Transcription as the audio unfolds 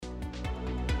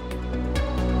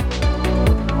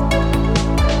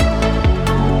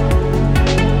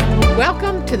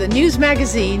to the news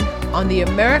magazine on the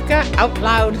America Out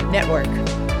Loud Network.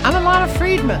 I'm Alana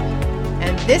Friedman,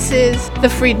 and this is the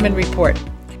Friedman Report.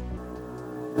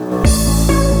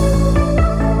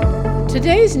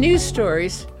 Today's news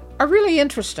stories are really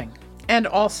interesting and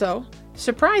also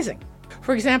surprising.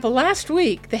 For example, last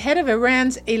week, the head of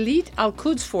Iran's elite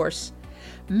Al-Quds force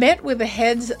met with the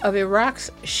heads of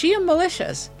Iraq's Shia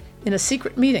militias in a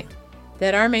secret meeting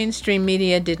that our mainstream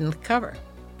media didn't cover.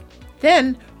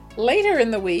 Then, later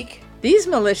in the week, these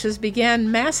militias began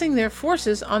massing their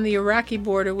forces on the Iraqi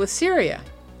border with Syria,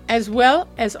 as well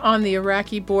as on the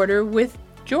Iraqi border with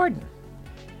Jordan.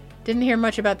 Didn't hear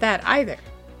much about that either.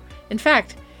 In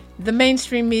fact, the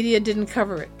mainstream media didn't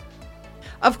cover it.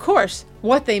 Of course,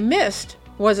 what they missed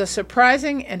was a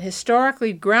surprising and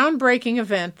historically groundbreaking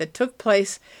event that took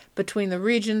place between the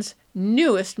region's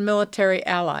newest military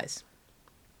allies.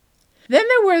 Then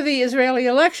there were the Israeli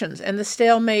elections and the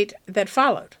stalemate that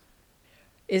followed.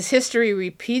 Is history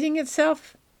repeating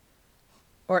itself,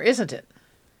 or isn't it?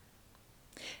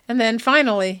 And then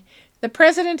finally, the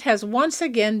president has once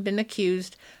again been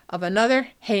accused of another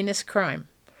heinous crime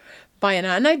by an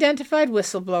unidentified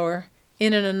whistleblower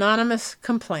in an anonymous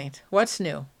complaint. What's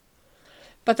new?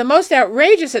 But the most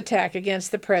outrageous attack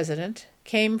against the president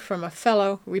came from a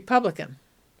fellow Republican.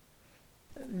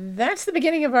 That's the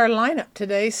beginning of our lineup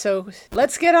today, so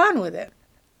let's get on with it.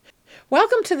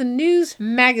 Welcome to the news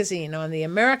magazine on the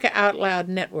America Out Loud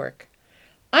Network.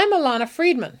 I'm Alana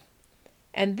Friedman,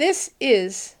 and this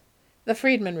is the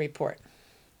Friedman Report.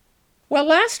 Well,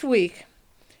 last week,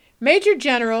 Major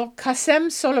General Qasem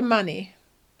Soleimani,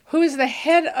 who is the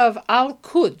head of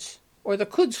Al-Quds, or the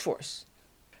Quds Force,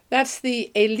 that's the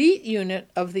elite unit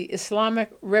of the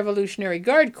Islamic Revolutionary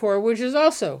Guard Corps, which is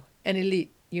also an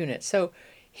elite unit. So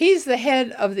he's the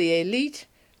head of the elite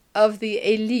of the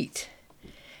elite.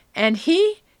 And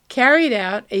he carried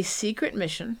out a secret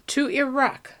mission to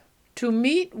Iraq to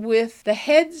meet with the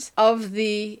heads of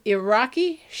the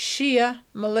Iraqi Shia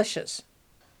militias.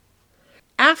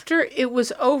 After it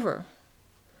was over,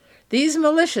 these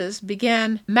militias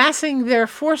began massing their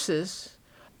forces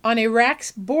on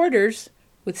Iraq's borders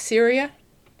with Syria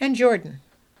and Jordan.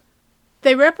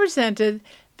 They represented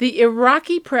the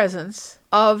Iraqi presence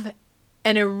of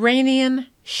an Iranian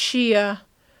Shia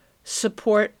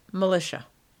support militia.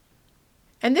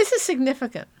 And this is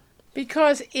significant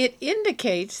because it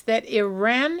indicates that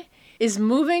Iran is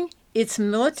moving its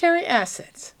military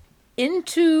assets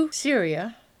into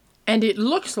Syria, and it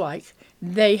looks like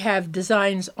they have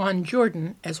designs on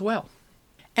Jordan as well.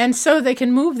 And so they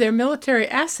can move their military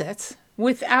assets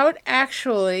without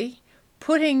actually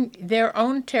putting their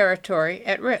own territory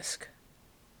at risk.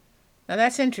 Now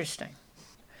that's interesting,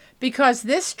 because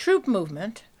this troop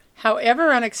movement,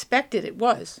 however unexpected it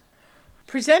was,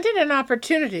 presented an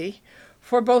opportunity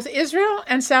for both Israel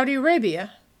and Saudi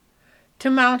Arabia to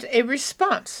mount a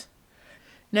response.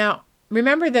 Now,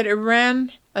 remember that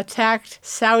Iran attacked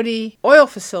Saudi oil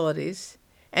facilities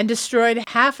and destroyed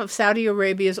half of Saudi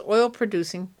Arabia's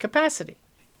oil-producing capacity.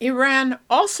 Iran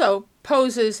also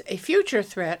poses a future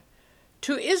threat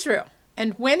to Israel,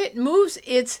 and when it moves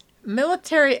its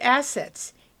military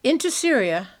assets into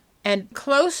Syria and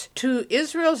close to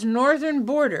Israel's northern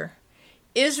border,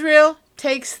 Israel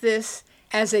takes this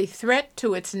as a threat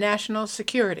to its national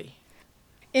security.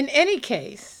 In any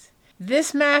case,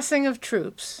 this massing of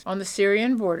troops on the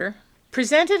Syrian border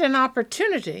presented an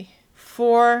opportunity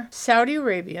for Saudi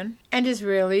Arabian and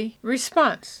Israeli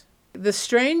response. The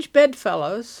strange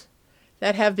bedfellows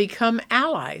that have become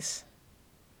allies,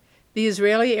 the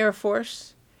Israeli Air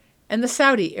Force and the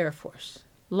Saudi Air Force,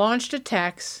 launched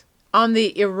attacks on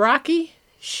the Iraqi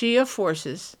Shia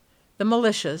forces, the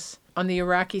militias, on the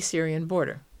Iraqi-Syrian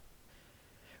border.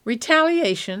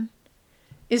 Retaliation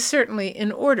is certainly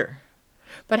in order,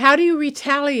 but how do you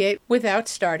retaliate without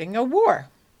starting a war?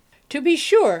 To be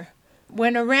sure,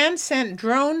 when Iran sent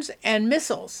drones and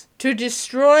missiles to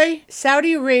destroy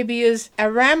Saudi Arabia's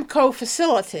Aramco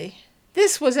facility,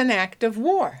 this was an act of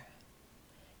war.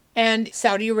 And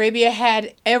Saudi Arabia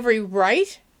had every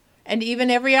right and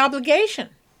even every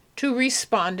obligation to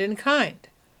respond in kind.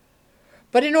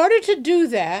 But in order to do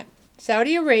that,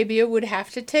 Saudi Arabia would have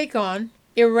to take on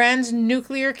Iran's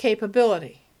nuclear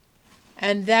capability.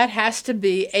 And that has to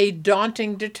be a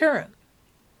daunting deterrent.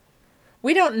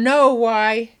 We don't know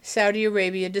why Saudi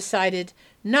Arabia decided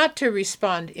not to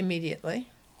respond immediately,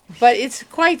 but it's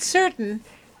quite certain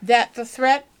that the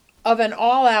threat of an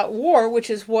all-out war, which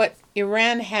is what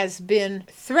Iran has been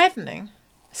threatening,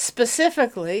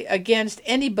 specifically against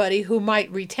anybody who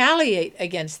might retaliate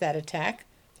against that attack.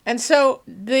 And so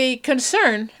the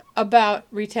concern about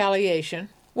retaliation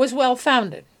was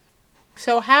well-founded.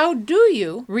 So how do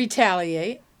you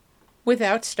retaliate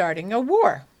without starting a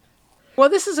war? Well,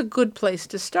 this is a good place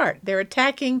to start. They're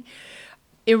attacking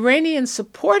Iranian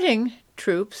supporting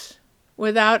troops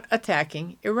without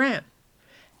attacking Iran.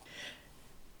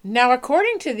 Now,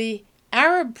 according to the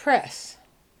Arab press,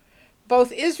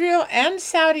 both Israel and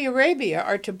Saudi Arabia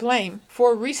are to blame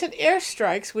for recent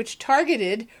airstrikes which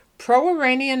targeted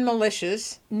pro-Iranian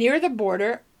militias near the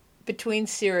border between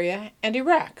Syria and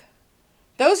Iraq.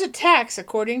 Those attacks,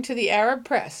 according to the Arab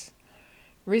press,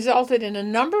 resulted in a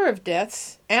number of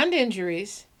deaths and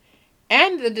injuries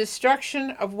and the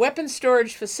destruction of weapon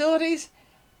storage facilities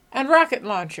and rocket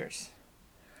launchers.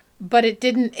 But it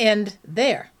didn't end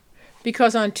there,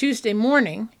 because on Tuesday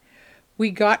morning, we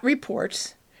got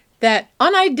reports that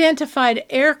unidentified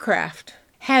aircraft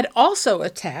had also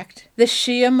attacked the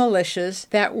Shia militias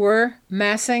that were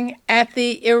massing at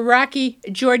the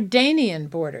Iraqi-Jordanian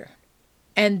border.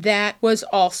 And that was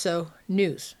also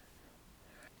news.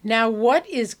 Now, what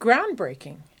is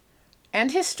groundbreaking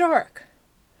and historic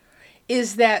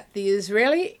is that the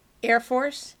Israeli Air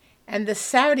Force and the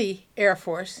Saudi Air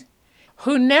Force,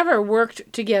 who never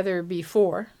worked together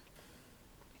before,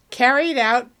 carried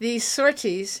out these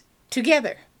sorties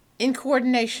together in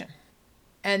coordination.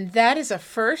 And that is a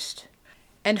first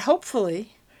and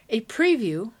hopefully a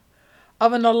preview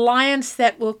of an alliance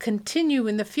that will continue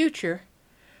in the future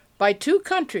by two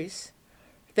countries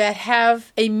that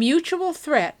have a mutual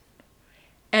threat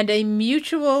and a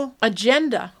mutual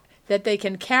agenda that they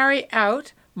can carry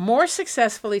out more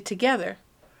successfully together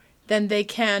than they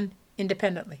can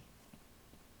independently.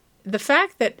 The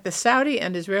fact that the Saudi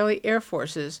and Israeli air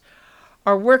forces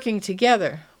are working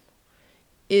together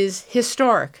is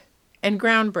historic and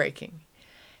groundbreaking,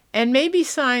 and may be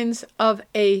signs of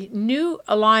a new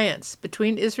alliance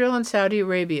between Israel and Saudi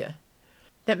Arabia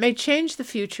that may change the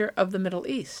future of the Middle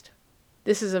East.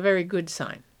 This is a very good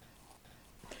sign.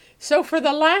 So for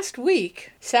the last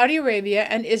week, Saudi Arabia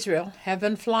and Israel have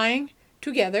been flying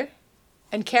together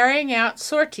and carrying out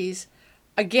sorties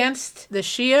against the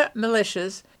Shia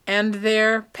militias and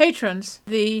their patrons,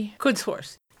 the Quds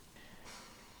force.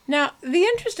 Now, the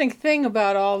interesting thing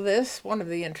about all this, one of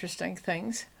the interesting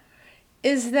things,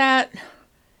 is that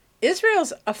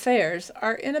Israel's affairs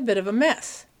are in a bit of a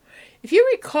mess. If you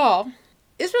recall,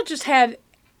 Israel just had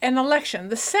an election,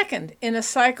 the second in a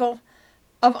cycle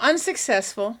of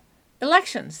unsuccessful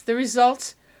elections. The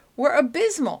results were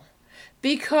abysmal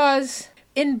because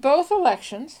in both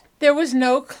elections there was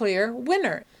no clear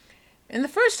winner. In the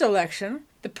first election,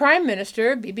 the Prime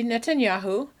Minister, Bibi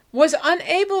Netanyahu, was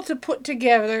unable to put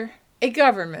together a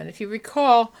government. If you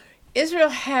recall, Israel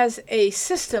has a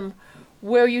system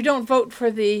where you don't vote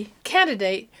for the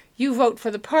candidate, you vote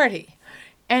for the party.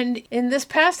 And in this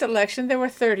past election, there were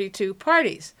 32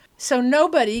 parties. So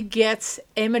nobody gets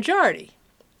a majority,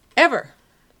 ever.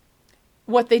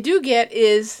 What they do get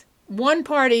is one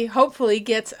party hopefully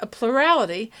gets a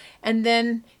plurality and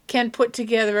then can put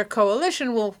together a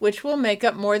coalition which will make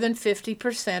up more than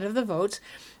 50% of the votes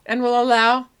and will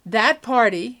allow that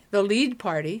party, the lead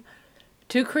party,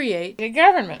 to create a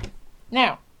government.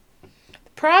 Now, the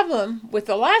problem with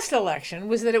the last election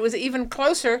was that it was even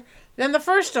closer than the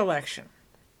first election.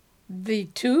 The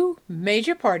two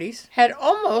major parties had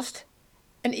almost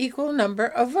an equal number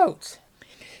of votes.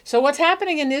 So what's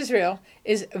happening in Israel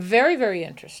is very, very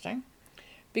interesting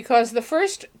because the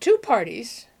first two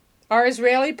parties are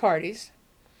Israeli parties,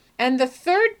 and the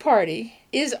third party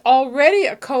is already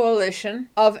a coalition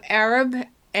of Arab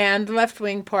and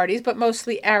left-wing parties, but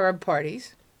mostly Arab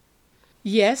parties.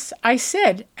 Yes, I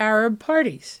said Arab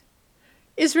parties.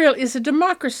 Israel is a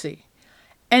democracy,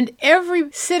 and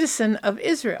every citizen of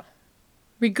Israel,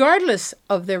 regardless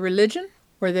of their religion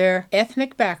or their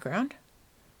ethnic background,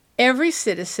 every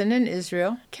citizen in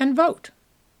Israel can vote.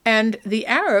 And the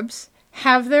Arabs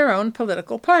have their own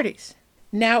political parties.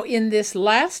 Now, in this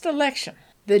last election,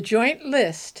 the Joint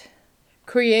List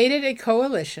created a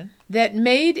coalition that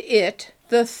made it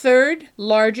the third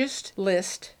largest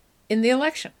list in the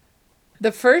election.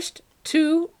 The first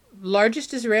two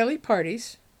largest Israeli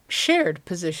parties shared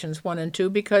positions 1 and 2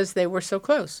 because they were so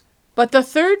close. But the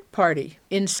third party,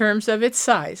 in terms of its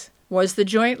size, was the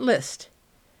Joint List,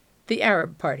 the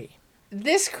Arab Party.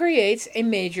 This creates a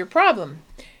major problem.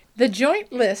 The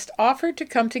Joint List offered to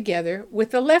come together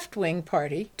with the left-wing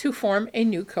party to form a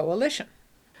new coalition.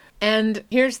 And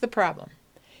here's the problem.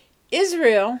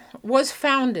 Israel was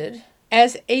founded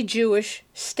as a Jewish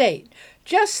state,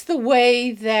 just the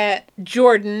way that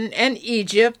Jordan and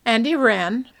Egypt and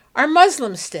Iran are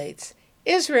Muslim states.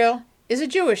 Israel is a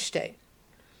Jewish state.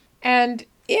 And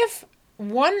if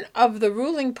one of the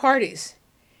ruling parties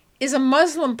is a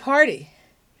Muslim party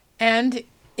and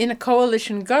in a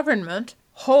coalition government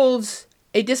holds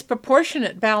a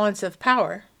disproportionate balance of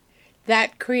power,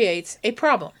 that creates a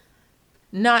problem.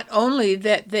 Not only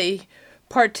that they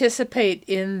participate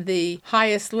in the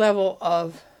highest level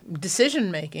of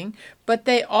decision making, but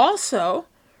they also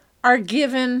are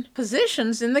given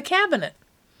positions in the cabinet.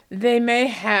 They may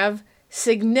have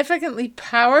significantly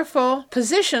powerful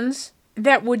positions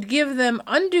that would give them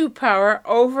undue power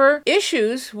over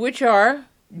issues which are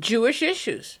Jewish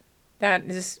issues. That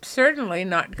is certainly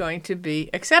not going to be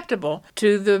acceptable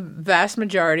to the vast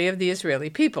majority of the Israeli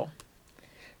people.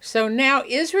 So now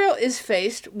Israel is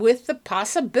faced with the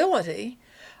possibility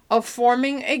of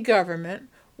forming a government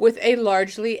with a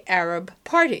largely Arab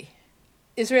party.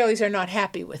 Israelis are not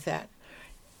happy with that.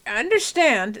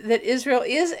 Understand that Israel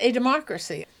is a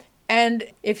democracy, and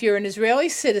if you're an Israeli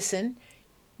citizen,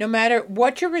 no matter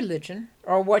what your religion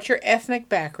or what your ethnic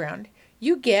background,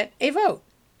 you get a vote.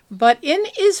 But in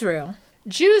Israel,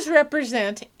 Jews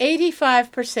represent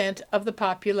 85% of the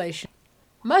population.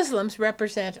 Muslims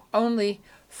represent only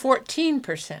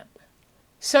 14%.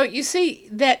 So you see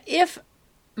that if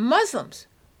Muslims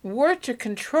were to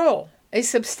control a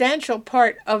substantial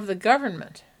part of the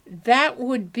government, that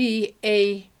would be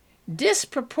a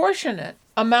disproportionate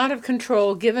amount of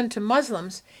control given to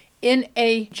Muslims in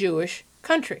a Jewish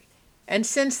country. And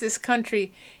since this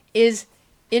country is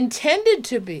intended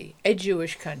to be a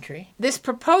Jewish country, this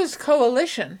proposed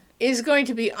coalition is going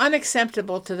to be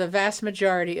unacceptable to the vast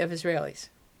majority of Israelis.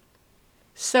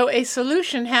 So a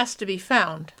solution has to be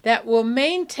found that will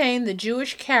maintain the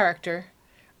Jewish character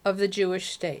of the Jewish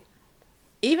state,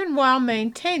 even while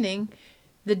maintaining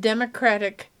the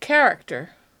democratic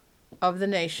character of the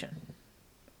nation.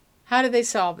 How do they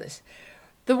solve this?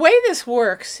 The way this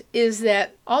works is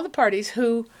that all the parties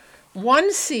who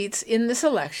won seats in this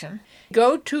election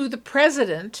go to the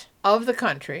president of the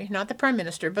country, not the prime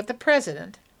minister, but the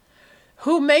president,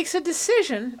 who makes a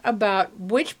decision about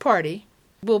which party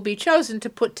will be chosen to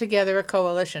put together a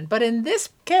coalition. But in this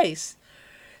case,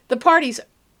 the parties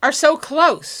are so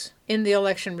close in the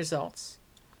election results,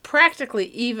 practically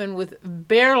even with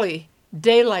barely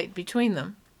daylight between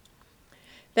them,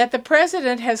 that the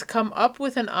president has come up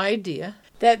with an idea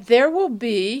that there will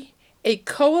be a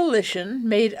coalition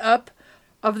made up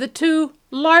of the two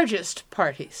largest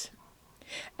parties,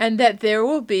 and that there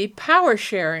will be power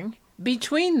sharing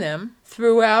between them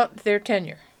throughout their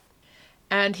tenure.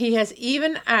 And he has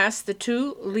even asked the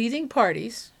two leading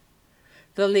parties,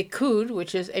 the Likud,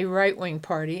 which is a right-wing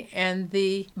party, and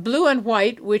the Blue and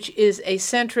White, which is a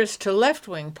centrist to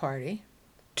left-wing party,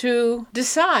 to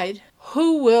decide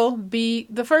who will be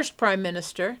the first prime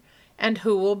minister and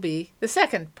who will be the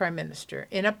second prime minister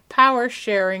in a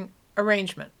power-sharing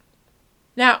arrangement.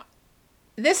 Now,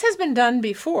 this has been done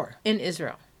before in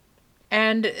Israel,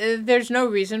 and there's no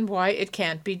reason why it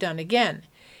can't be done again.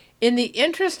 In the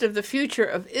interest of the future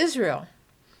of Israel,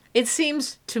 it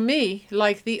seems to me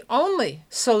like the only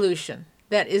solution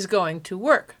that is going to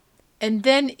work. And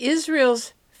then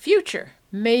Israel's future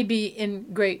may be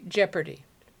in great jeopardy.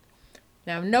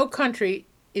 Now, no country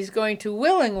is going to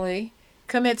willingly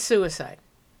commit suicide.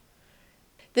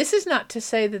 This is not to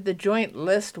say that the joint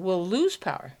list will lose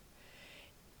power,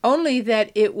 only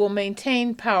that it will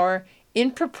maintain power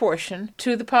in proportion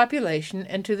to the population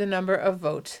and to the number of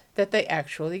votes that they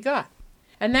actually got.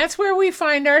 And that's where we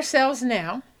find ourselves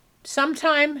now.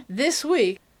 Sometime this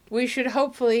week, we should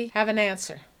hopefully have an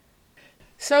answer.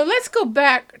 So let's go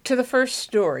back to the first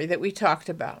story that we talked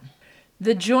about.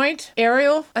 The joint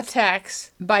aerial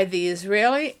attacks by the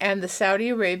Israeli and the Saudi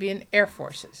Arabian air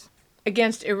forces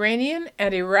against Iranian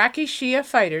and Iraqi Shia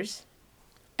fighters.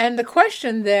 And the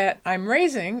question that I'm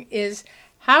raising is,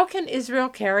 how can Israel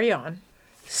carry on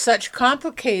such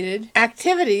complicated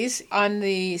activities on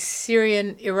the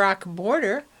Syrian-Iraq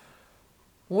border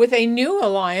with a new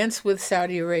alliance with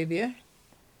Saudi Arabia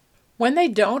when they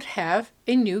don't have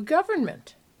a new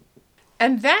government?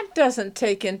 And that doesn't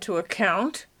take into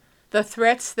account the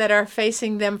threats that are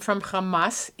facing them from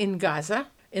Hamas in Gaza,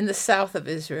 in the south of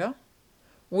Israel,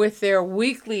 with their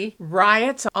weekly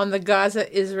riots on the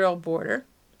Gaza-Israel border,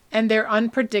 and their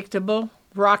unpredictable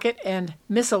rocket and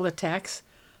missile attacks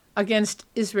against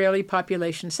Israeli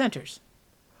population centers.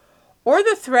 Or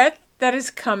the threat that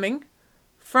is coming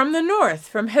from the north,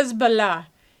 from Hezbollah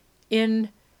in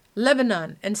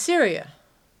Lebanon and Syria,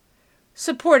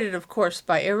 supported, of course,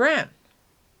 by Iran.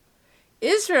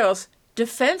 Israel's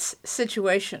defense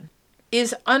situation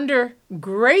is under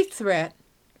great threat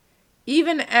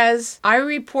even as I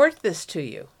report this to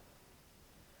you.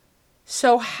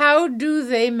 So how do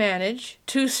they manage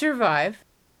to survive?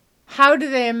 How do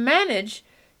they manage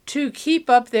to keep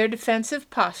up their defensive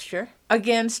posture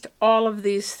against all of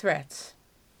these threats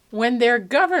when their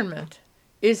government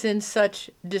is in such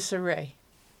disarray?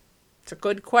 It's a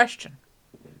good question.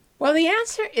 Well, the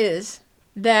answer is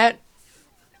that,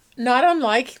 not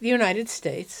unlike the United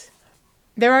States,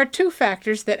 there are two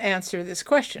factors that answer this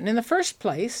question. In the first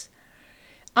place,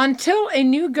 until a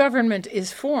new government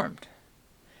is formed,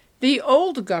 the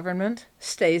old government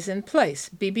stays in place.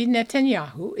 Bibi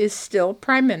Netanyahu is still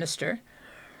prime minister,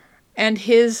 and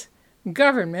his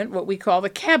government, what we call the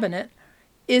cabinet,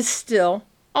 is still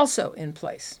also in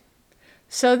place.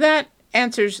 So that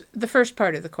answers the first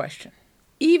part of the question.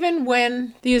 Even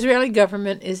when the Israeli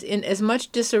government is in as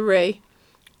much disarray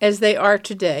as they are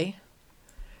today,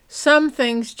 some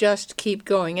things just keep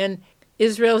going, and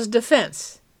Israel's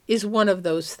defense is one of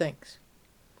those things.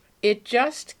 It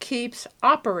just keeps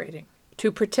operating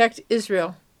to protect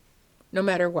Israel no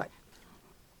matter what.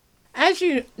 As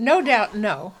you no doubt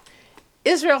know,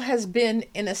 Israel has been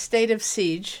in a state of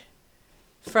siege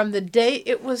from the day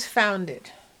it was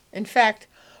founded. In fact,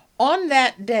 on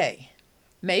that day,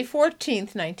 May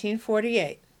 14th,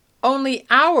 1948, only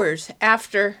hours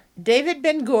after David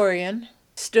Ben-Gurion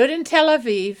stood in Tel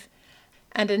Aviv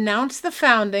and announced the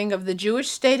founding of the Jewish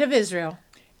state of Israel,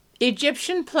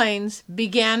 Egyptian planes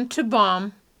began to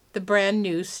bomb the brand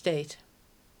new state.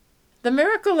 The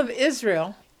miracle of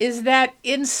Israel is that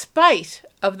in spite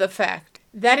of the fact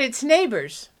that its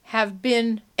neighbors have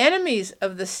been enemies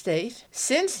of the state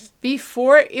since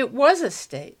before it was a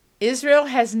state, Israel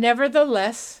has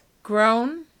nevertheless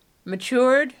grown,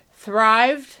 matured,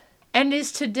 thrived, and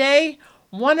is today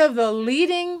one of the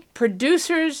leading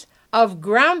producers of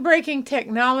groundbreaking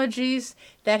technologies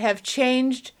that have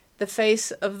changed the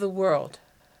face of the world.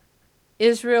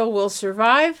 Israel will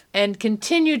survive and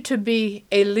continue to be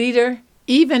a leader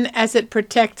even as it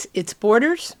protects its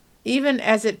borders, even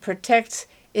as it protects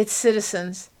its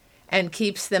citizens and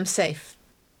keeps them safe.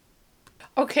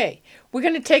 Okay, we're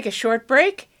going to take a short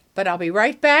break, but I'll be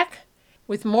right back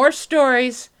with more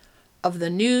stories of the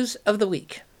news of the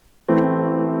week.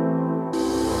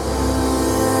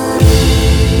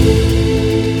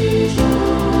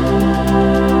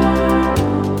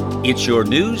 It's your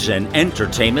news and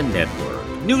entertainment network.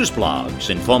 News blogs,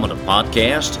 informative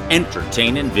podcasts,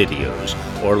 entertaining videos,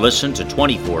 or listen to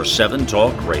 24/7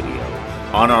 Talk Radio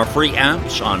on our free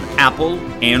apps on Apple,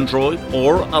 Android,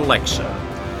 or Alexa.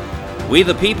 We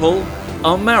the people,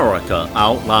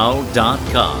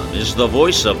 AmericaOutloud.com is the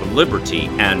voice of liberty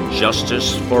and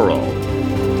justice for all.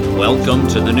 Welcome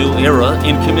to the new era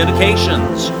in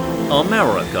communications.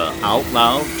 America Out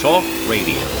Loud Talk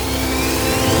Radio.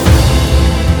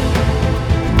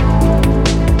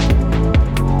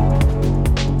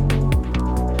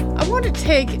 I want to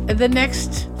take the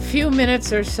next few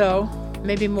minutes or so,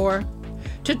 maybe more,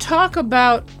 to talk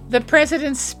about the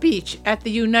president's speech at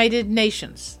the United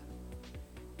Nations.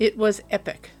 It was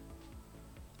epic,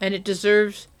 and it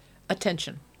deserves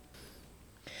attention.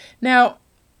 Now,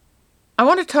 I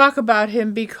want to talk about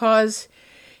him because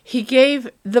he gave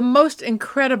the most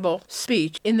incredible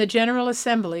speech in the General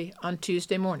Assembly on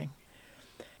Tuesday morning.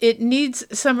 It needs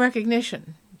some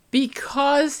recognition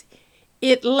because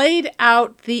it laid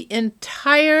out the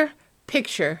entire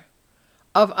picture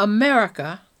of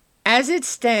America as it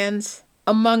stands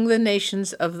among the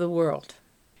nations of the world.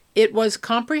 It was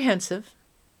comprehensive,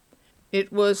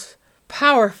 it was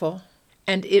powerful,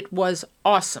 and it was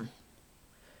awesome.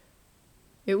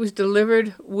 It was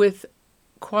delivered with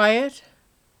quiet,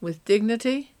 with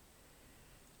dignity,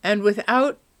 and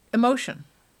without emotion,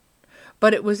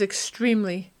 but it was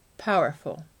extremely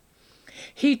powerful.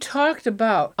 He talked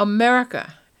about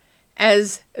America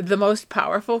as the most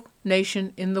powerful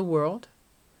nation in the world,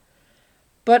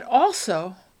 but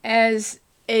also as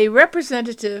a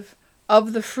representative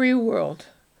of the free world.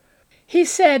 He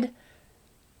said,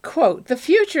 quote, "The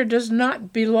future does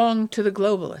not belong to the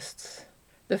globalists.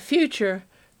 The future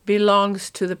belongs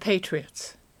to the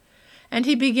patriots." And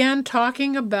he began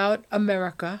talking about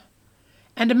America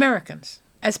and Americans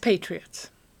as patriots,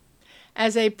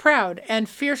 as a proud and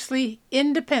fiercely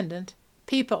independent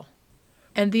people,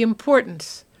 and the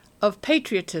importance of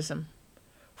patriotism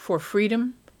for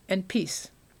freedom and peace.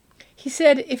 He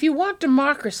said, if you want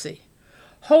democracy,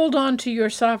 hold on to your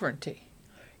sovereignty.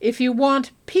 If you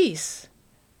want peace,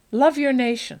 love your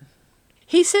nation.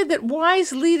 He said that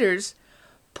wise leaders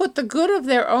put the good of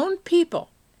their own people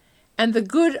and the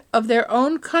good of their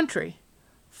own country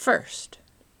first.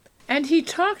 And he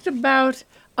talked about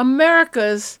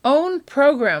America's own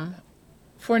program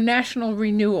for national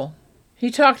renewal.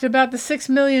 He talked about the 6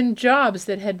 million jobs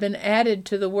that had been added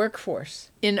to the workforce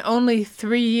in only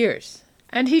 3 years.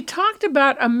 And he talked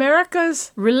about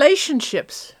America's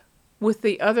relationships with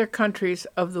the other countries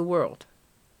of the world.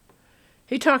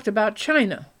 He talked about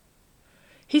China.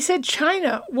 He said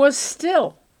China was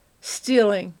still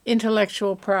stealing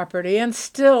intellectual property and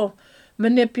still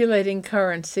manipulating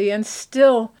currency and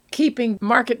still keeping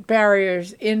market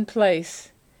barriers in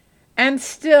place and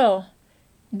still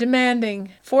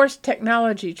demanding forced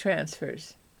technology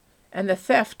transfers and the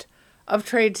theft of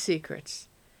trade secrets.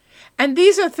 And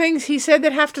these are things, he said,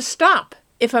 that have to stop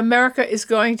if America is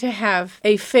going to have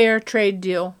a fair trade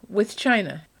deal with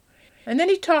China. And then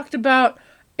he talked about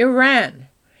Iran.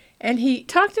 And he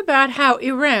talked about how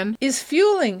Iran is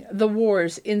fueling the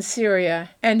wars in Syria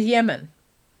and Yemen,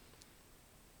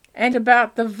 and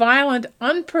about the violent,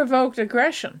 unprovoked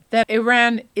aggression that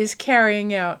Iran is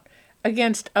carrying out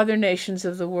against other nations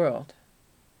of the world.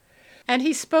 And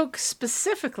he spoke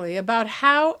specifically about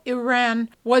how Iran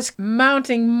was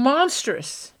mounting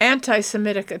monstrous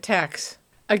anti-Semitic attacks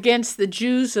against the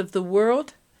Jews of the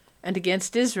world and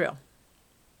against Israel.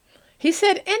 He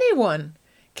said anyone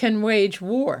can wage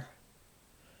war,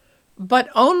 but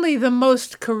only the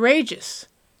most courageous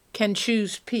can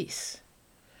choose peace.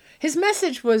 His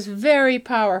message was very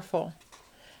powerful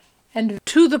and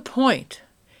to the point.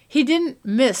 He didn't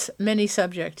miss many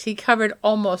subjects. He covered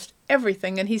almost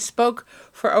everything, and he spoke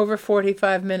for over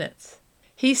 45 minutes.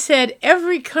 He said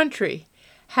every country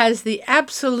has the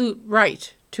absolute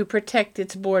right to protect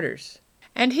its borders.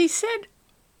 And he said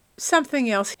something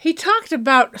else. He talked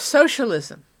about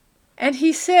socialism, and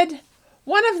he said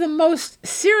one of the most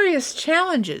serious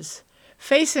challenges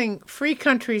facing free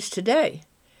countries today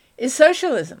is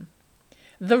socialism.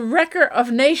 The wrecker of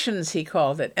nations, he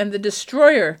called it, and the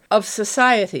destroyer of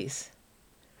societies.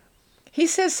 He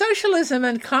says socialism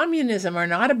and communism are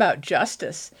not about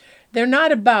justice. They're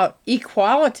not about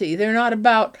equality. They're not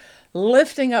about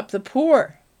lifting up the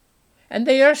poor. And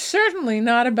they are certainly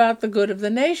not about the good of the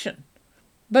nation.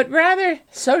 But rather,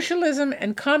 socialism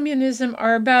and communism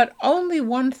are about only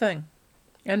one thing,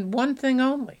 and one thing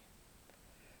only: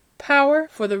 power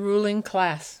for the ruling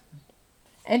class.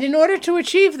 And in order to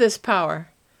achieve this power,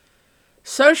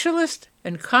 socialist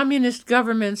and communist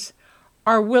governments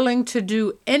are willing to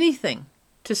do anything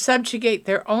to subjugate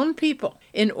their own people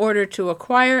in order to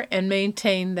acquire and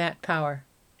maintain that power.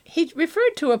 He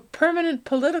referred to a permanent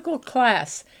political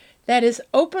class that is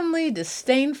openly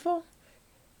disdainful,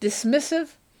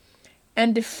 dismissive,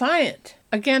 and defiant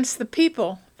against the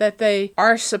people that they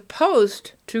are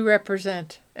supposed to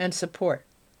represent and support.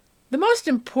 The most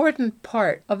important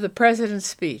part of the president's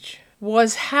speech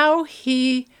was how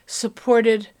he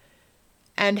supported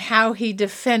and how he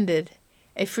defended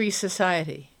a free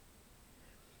society.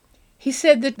 He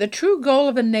said that the true goal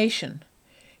of a nation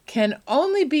can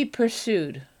only be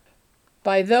pursued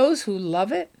by those who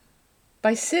love it,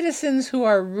 by citizens who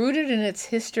are rooted in its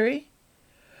history,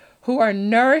 who are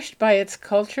nourished by its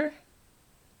culture,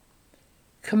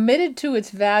 committed to its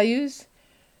values,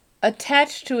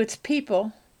 attached to its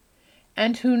people,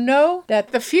 and who know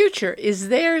that the future is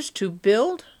theirs to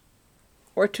build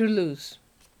or to lose.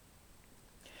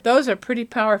 Those are pretty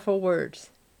powerful words.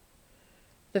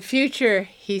 The future,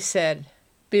 he said,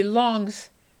 belongs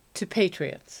to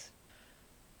patriots.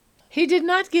 He did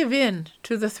not give in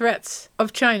to the threats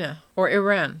of China or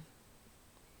Iran.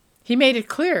 He made it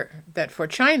clear that for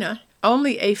China,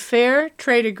 only a fair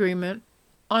trade agreement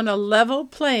on a level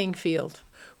playing field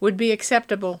would be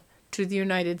acceptable to the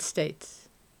United States.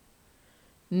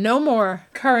 No more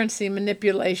currency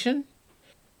manipulation,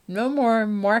 no more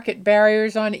market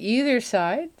barriers on either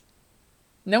side,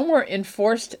 no more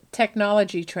enforced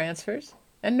technology transfers,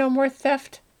 and no more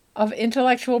theft of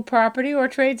intellectual property or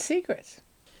trade secrets.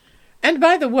 And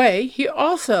by the way, he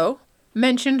also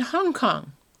mentioned Hong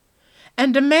Kong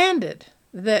and demanded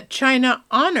that China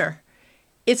honor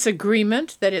its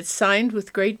agreement that it signed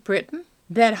with Great Britain,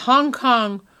 that Hong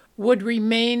Kong would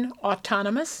remain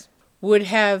autonomous, would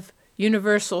have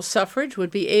universal suffrage, would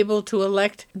be able to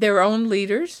elect their own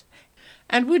leaders,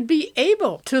 and would be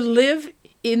able to live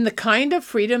in the kind of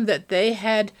freedom that they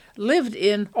had lived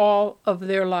in all of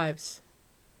their lives.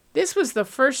 This was the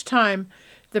first time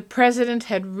the president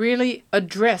had really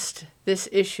addressed this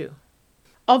issue.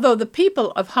 Although the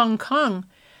people of Hong Kong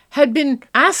had been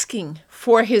asking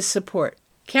for his support,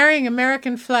 carrying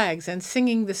American flags and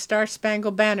singing the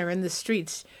Star-Spangled Banner in the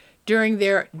streets during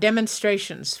their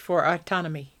demonstrations for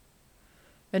autonomy.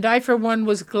 And I, for one,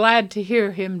 was glad to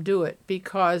hear him do it,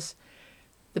 because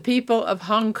the people of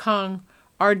Hong Kong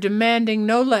are demanding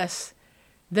no less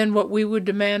than what we would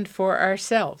demand for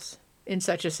ourselves in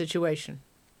such a situation.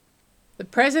 The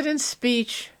president's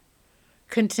speech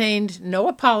contained no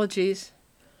apologies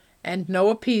and no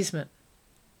appeasement.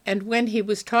 And when he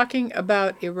was talking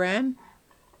about Iran,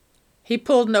 He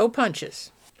pulled no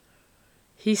punches.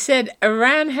 He said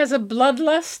Iran has a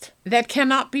bloodlust that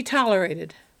cannot be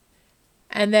tolerated,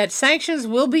 and that sanctions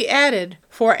will be added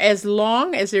for as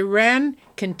long as Iran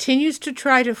continues to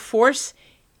try to force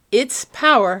its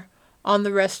power on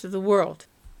the rest of the world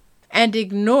and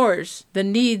ignores the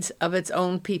needs of its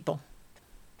own people.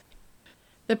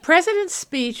 The president's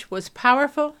speech was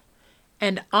powerful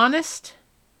and honest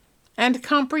and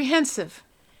comprehensive,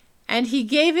 and he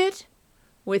gave it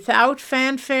without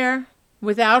fanfare,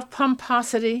 without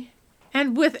pomposity,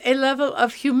 and with a level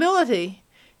of humility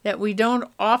that we don't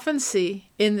often see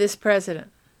in this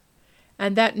president.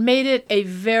 And that made it a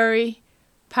very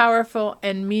powerful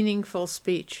and meaningful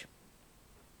speech.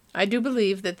 I do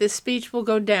believe that this speech will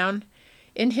go down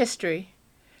in history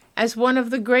as one of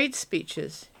the great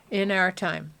speeches in our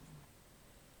time.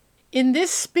 In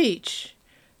this speech,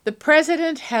 the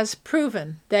president has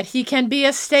proven that he can be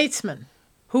a statesman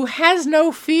who has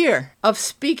no fear of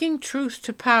speaking truth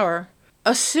to power,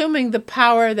 assuming the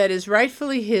power that is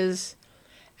rightfully his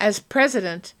as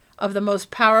president of the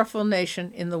most powerful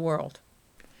nation in the world.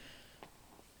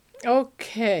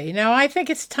 Okay, now I think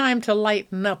it's time to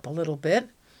lighten up a little bit.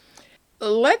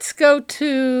 Let's go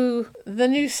to the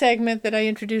new segment that I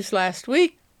introduced last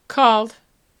week called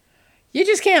You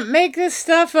Just Can't Make This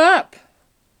Stuff Up.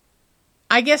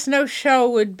 I guess no show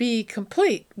would be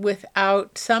complete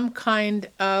without some kind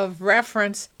of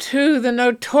reference to the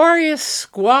notorious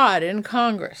squad in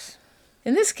Congress.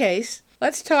 In this case,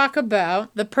 let's talk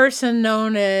about the person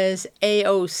known as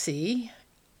AOC,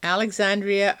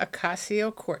 Alexandria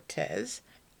Ocasio-Cortez,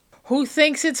 who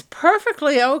thinks it's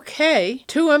perfectly okay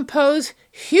to impose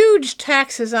huge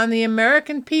taxes on the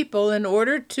American people in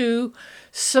order to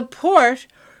support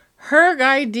her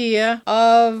idea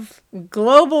of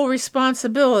global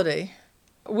responsibility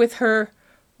with her,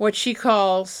 what she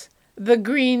calls, the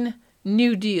Green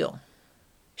New Deal.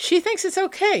 She thinks it's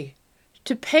okay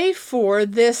to pay for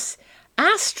this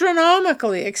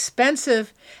astronomically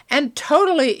expensive and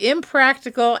totally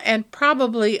impractical and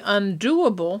probably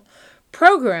undoable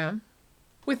program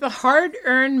with the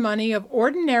hard-earned money of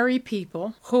ordinary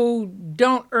people who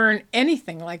don't earn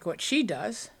anything like what she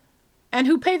does and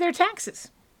who pay their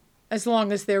taxes as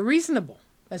long as they're reasonable,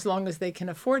 as long as they can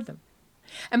afford them.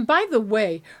 And by the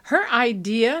way, her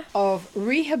idea of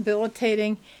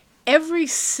rehabilitating every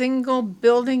single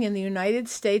building in the United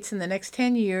States in the next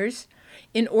 10 years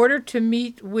in order to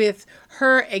meet with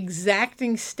her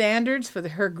exacting standards for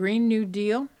her Green New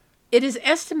Deal, it is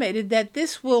estimated that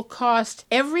this will cost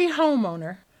every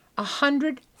homeowner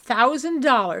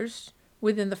 $100,000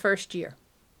 within the first year.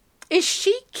 Is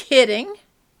she kidding?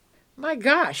 My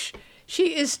gosh,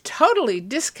 she is totally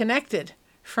disconnected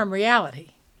from reality.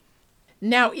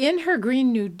 Now, in her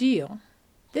Green New Deal,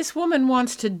 this woman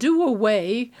wants to do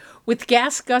away with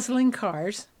gas-guzzling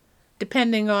cars,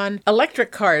 depending on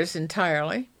electric cars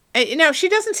entirely. Now, she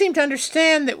doesn't seem to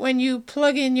understand that when you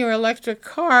plug in your electric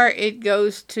car, it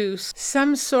goes to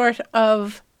some sort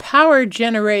of power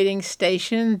generating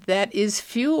station that is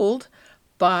fueled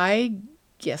by,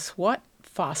 guess what?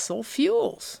 Fossil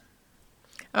fuels.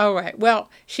 All right, well,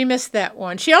 she missed that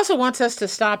one. She also wants us to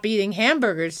stop eating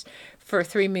hamburgers for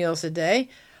 3 meals a day,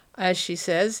 as she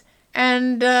says,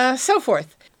 and so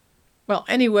forth. Well,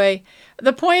 anyway,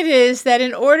 the point is that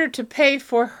in order to pay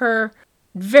for her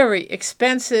very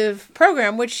expensive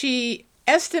program, which she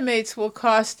estimates will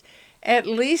cost at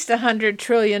least $100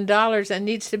 trillion and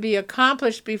needs to be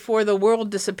accomplished before the world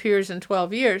disappears in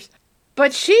 12 years,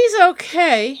 but she's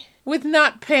okay with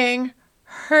not paying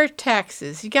her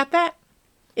taxes. You got that?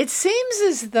 It seems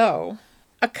as though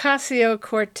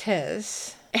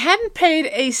Ocasio-Cortez hadn't paid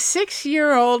a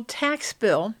 6-year-old tax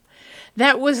bill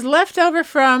that was left over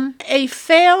from a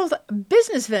failed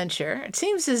business venture. It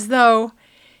seems as though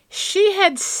she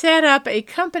had set up a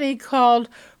company called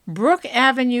Brook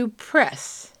Avenue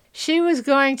Press. She was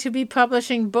going to be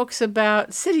publishing books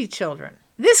about city children.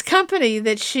 This company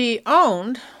that she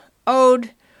owed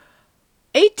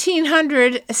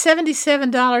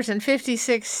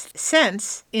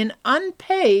 $1,877.56 in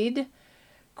unpaid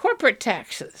corporate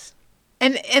taxes.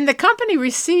 And the company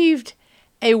received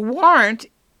a warrant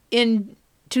in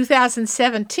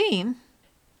 2017,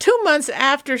 2 months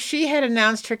after she had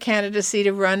announced her candidacy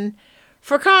to run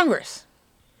for Congress.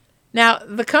 Now,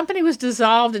 the company was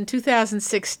dissolved in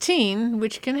 2016,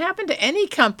 which can happen to any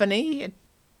company.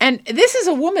 And this is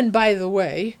a woman, by the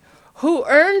way, who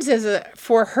earns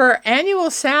for her annual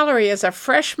salary as a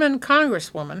freshman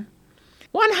congresswoman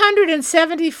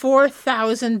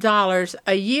 $174,000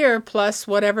 a year plus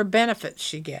whatever benefits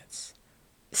she gets.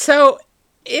 So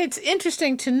it's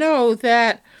interesting to know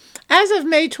that As of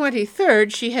May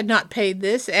 23rd, she had not paid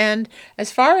this, and as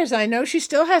far as I know, she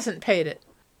still hasn't paid it.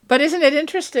 But isn't it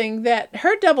interesting that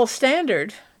her double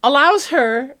standard allows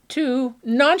her to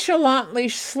nonchalantly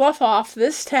slough off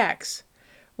this tax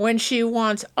when she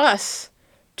wants us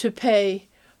to pay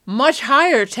much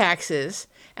higher taxes,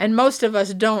 and most of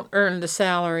us don't earn the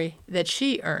salary that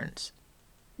she earns.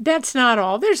 That's not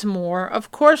all. There's more.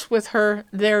 Of course, with her,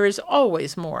 there is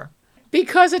always more.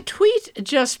 Because a tweet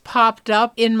just popped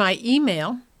up in my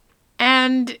email,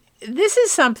 and this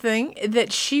is something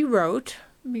that she wrote.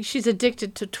 I mean, she's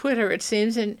addicted to Twitter, it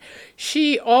seems, and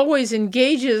she always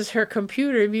engages her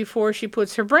computer before she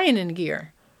puts her brain in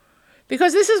gear.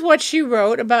 Because this is what she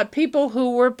wrote about people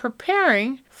who were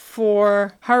preparing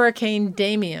for Hurricane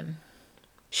Damian.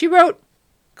 She wrote,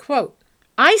 quote,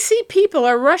 "I see people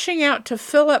are rushing out to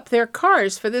fill up their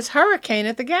cars for this hurricane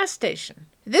at the gas station.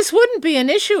 This wouldn't be an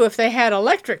issue if they had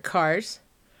electric cars.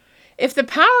 If the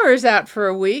power is out for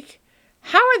a week,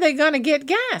 how are they going to get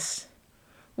gas?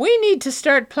 We need to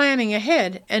start planning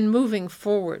ahead and moving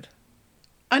forward."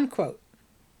 Unquote.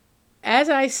 As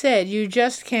I said, you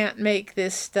just can't make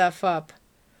this stuff up.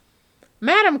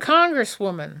 Madam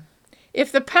Congresswoman,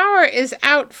 if the power is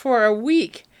out for a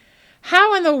week,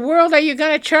 how in the world are you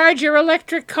going to charge your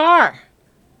electric car?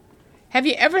 Have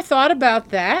you ever thought about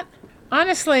that?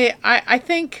 Honestly, I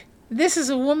think this is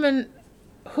a woman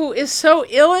who is so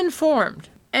ill-informed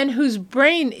and whose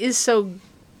brain is so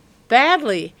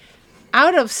badly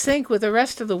out of sync with the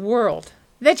rest of the world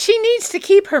that she needs to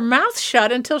keep her mouth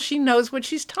shut until she knows what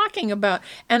she's talking about.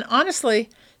 And honestly,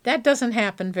 that doesn't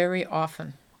happen very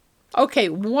often. Okay,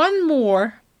 one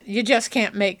more. You just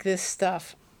can't make this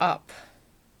stuff up.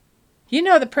 You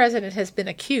know, the president has been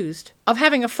accused of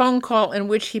having a phone call in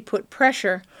which he put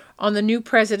pressure on the new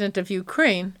president of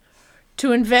Ukraine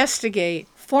to investigate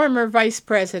former Vice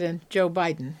President Joe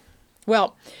Biden.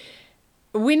 Well,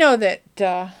 we know that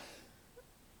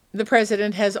the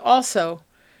president has also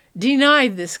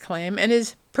denied this claim and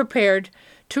is prepared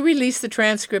to release the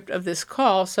transcript of this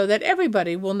call so that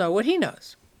everybody will know what he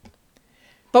knows.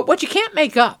 But what you can't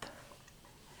make up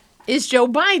is Joe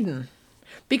Biden,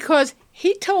 because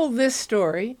he told this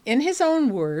story in his own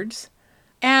words,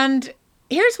 and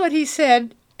here's what he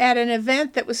said at an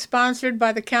event that was sponsored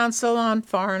by the Council on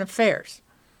Foreign Affairs.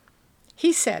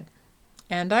 He said,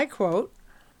 and I quote,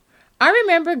 "I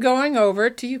remember going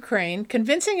over to Ukraine,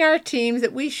 convincing our team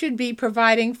that we should be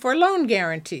providing for loan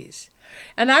guarantees.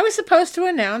 And I was supposed to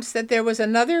announce that there was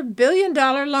another $1 billion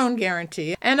loan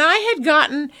guarantee, and I had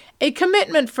gotten a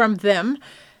commitment from them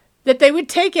that they would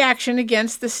take action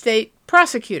against the state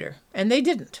prosecutor, and they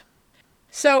didn't.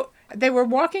 So they were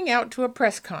walking out to a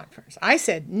press conference. I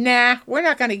said, nah, we're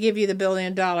not going to give you the $1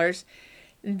 billion.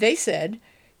 They said,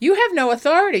 you have no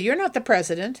authority. You're not the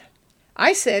president.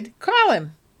 I said, call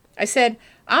him. I said,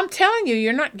 I'm telling you,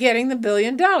 you're not getting the $1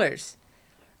 billion.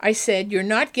 I said, you're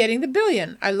not getting the $1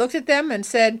 billion. I looked at them and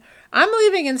said, I'm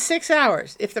leaving in 6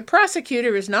 hours. If the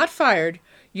prosecutor is not fired,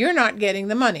 you're not getting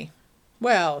the money.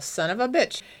 Well, son of a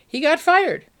bitch. He got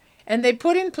fired, and they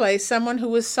put in place someone who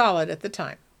was solid at the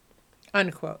time."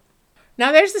 Unquote.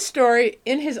 Now there's the story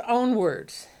in his own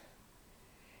words.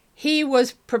 He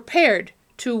was prepared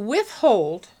to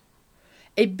withhold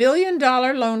a $1 billion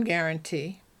loan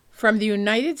guarantee from the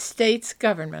United States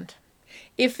government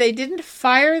if they didn't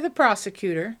fire the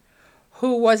prosecutor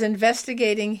who was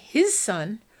investigating his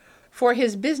son for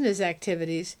his business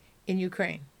activities in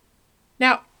Ukraine.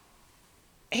 Now,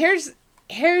 here's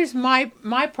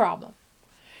my problem.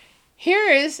 Here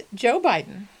is Joe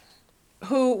Biden,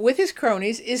 who, with his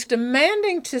cronies, is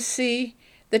demanding to see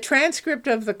the transcript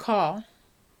of the call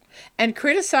and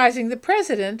criticizing the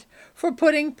president for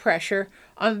putting pressure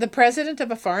on the president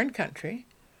of a foreign country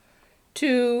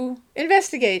to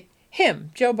investigate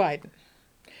him, Joe Biden.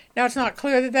 Now, it's not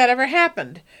clear that ever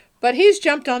happened, but he's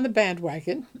jumped on the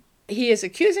bandwagon. He is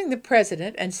accusing the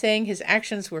president and saying his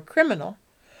actions were criminal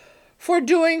for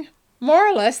doing more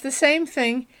or less the same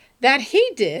thing that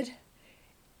he did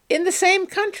in the same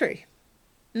country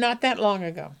not that long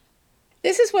ago.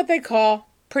 This is what they call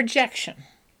projection,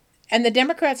 and the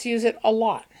Democrats use it a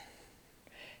lot.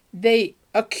 They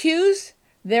accuse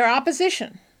their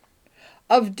opposition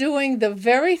of doing the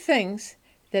very things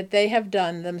that they have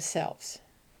done themselves.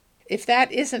 If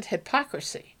that isn't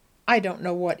hypocrisy, I don't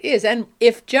know what is. And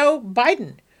if Joe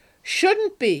Biden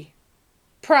shouldn't be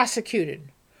prosecuted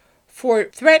for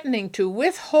threatening to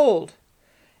withhold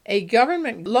a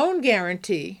government loan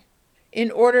guarantee in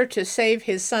order to save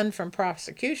his son from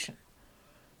prosecution,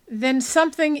 then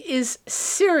something is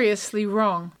seriously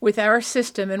wrong with our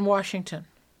system in Washington.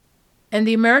 And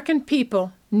the American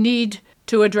people need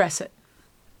to address it.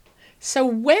 So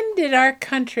when did our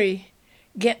country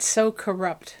get so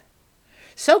corrupt?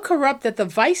 So corrupt that the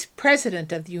Vice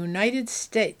President of the United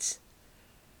States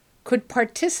could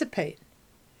participate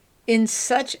in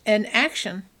such an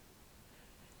action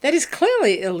that is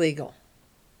clearly illegal.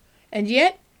 And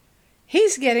yet,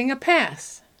 he's getting a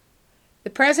pass. The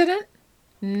President,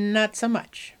 not so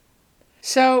much.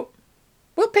 So,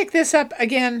 we'll pick this up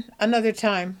again another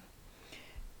time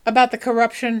about the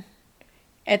corruption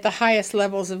at the highest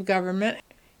levels of government.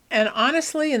 And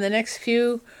honestly, in the next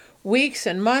few weeks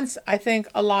and months, I think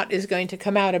a lot is going to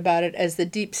come out about it as the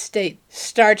deep state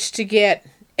starts to get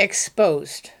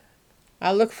exposed.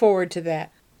 I look forward to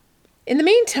that. In the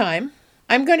meantime,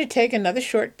 I'm going to take another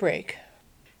short break.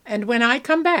 And when I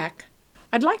come back,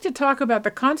 I'd like to talk about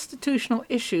the constitutional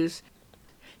issues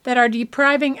that are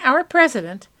depriving our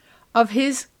president of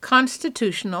his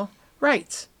constitutional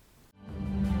rights.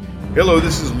 Hello,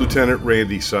 this is Lieutenant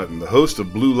Randy Sutton, the host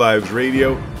of Blue Lives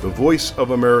Radio, the voice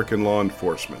of American law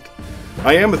enforcement.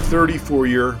 I am a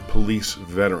 34-year police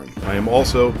veteran. I am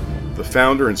also the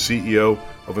founder and CEO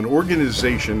of an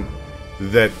organization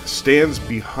that stands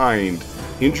behind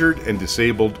injured and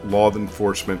disabled law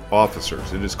enforcement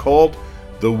officers. It is called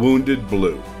The Wounded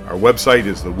Blue. Our website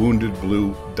is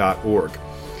thewoundedblue.org.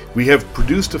 We have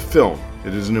produced a film.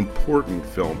 It is an important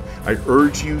film. I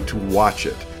urge you to watch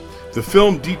it. The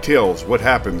film details what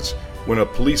happens when a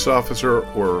police officer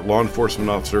or law enforcement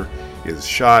officer is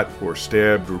shot or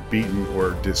stabbed or beaten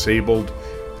or disabled,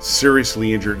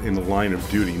 seriously injured in the line of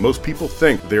duty. Most people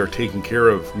think they are taken care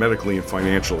of medically and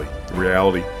financially. The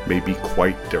reality may be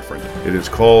quite different. It is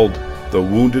called The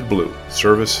Wounded Blue: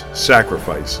 Service,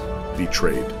 Sacrifice,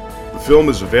 Betrayed. The film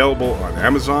is available on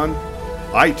Amazon,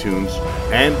 iTunes,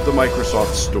 and the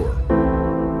Microsoft Store.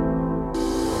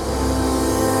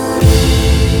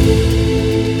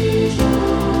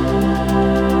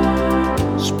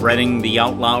 Spreading the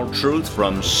out loud truth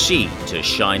from sea to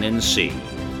shining sea.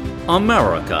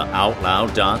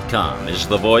 AmericaOutloud.com is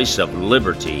the voice of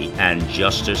liberty and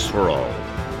justice for all.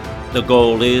 The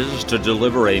goal is to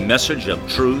deliver a message of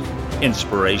truth,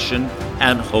 inspiration,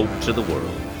 and hope to the world,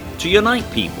 to unite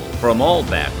people from all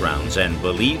backgrounds and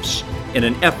beliefs in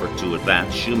an effort to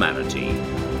advance humanity.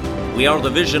 We are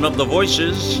the vision of the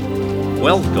voices.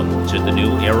 Welcome to the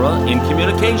new era in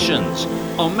communications.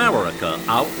 America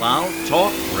Out Loud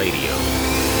Talk Radio.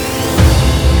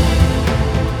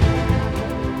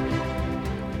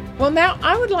 Well, now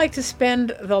I would like to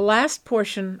spend the last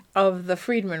portion of the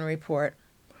Friedman Report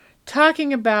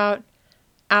talking about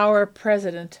our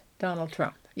President, Donald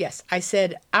Trump. Yes, I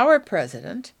said our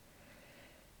president,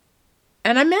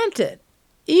 and I meant it.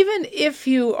 Even if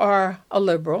you are a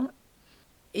liberal,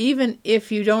 even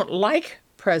if you don't like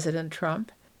President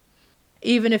Trump,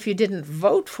 even if you didn't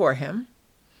vote for him,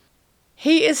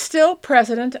 he is still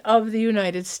President of the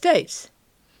United States.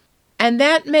 And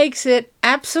that makes it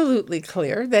absolutely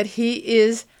clear that he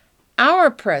is our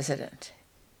president.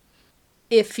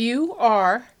 If you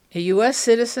are a U.S.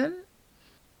 citizen,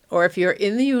 or if you're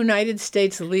in the United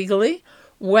States legally,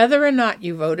 whether or not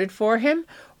you voted for him,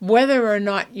 whether or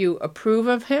not you approve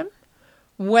of him,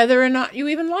 whether or not you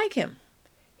even like him,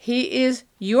 he is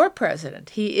your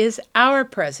president. He is our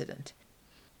president.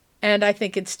 And I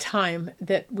think it's time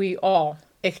that we all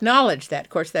acknowledge that.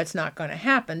 Of course, that's not going to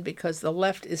happen because the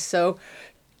left is so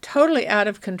totally out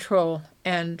of control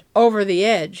and over the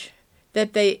edge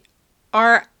that they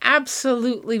are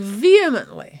absolutely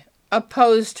vehemently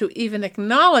opposed to even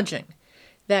acknowledging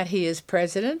that he is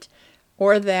president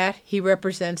or that he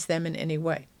represents them in any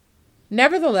way.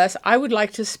 Nevertheless, I would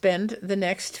like to spend the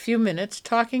next few minutes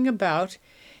talking about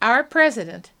our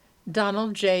president,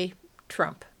 Donald J.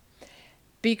 Trump,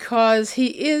 because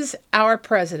he is our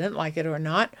president, like it or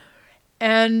not,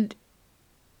 and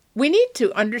we need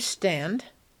to understand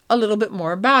a little bit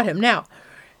more about him. Now,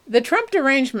 the Trump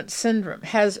derangement syndrome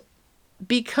has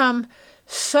become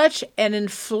such an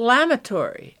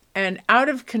inflammatory and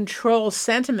out-of-control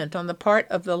sentiment on the part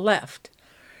of the left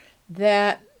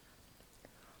that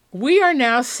we are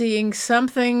now seeing some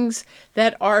things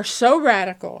that are so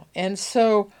radical and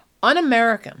so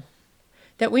un-American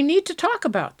that we need to talk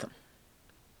about them.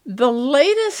 The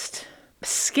latest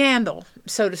scandal,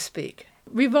 so to speak,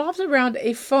 revolves around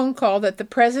a phone call that the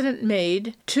president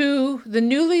made to the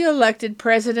newly elected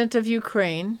president of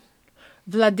Ukraine,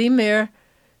 Vladimir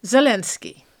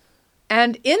Zelensky.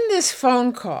 And in this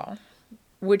phone call,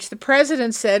 which the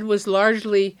president said was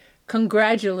largely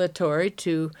congratulatory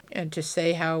to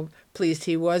say how pleased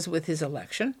he was with his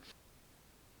election,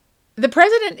 the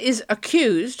president is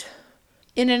accused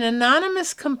in an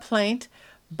anonymous complaint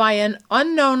by an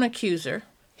unknown accuser.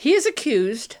 He is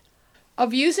accused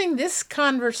of using this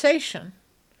conversation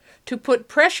to put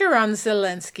pressure on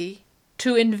Zelensky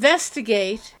to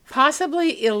investigate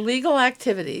possibly illegal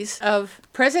activities of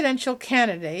presidential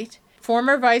candidate,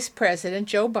 former Vice President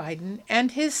Joe Biden,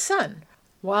 and his son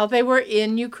while they were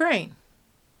in Ukraine.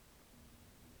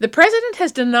 The president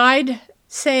has denied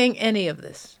saying any of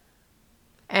this.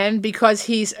 And because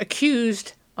he's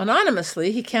accused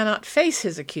anonymously, he cannot face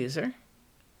his accuser.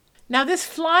 Now, this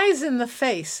flies in the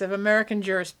face of American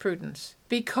jurisprudence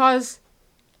because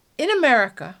in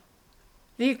America,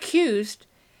 the accused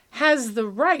has the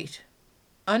right,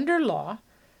 under law,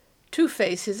 to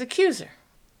face his accuser.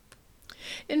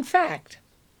 In fact,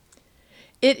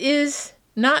 it is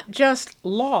not just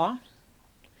law,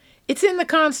 it's in the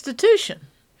Constitution.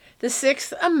 The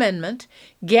Sixth Amendment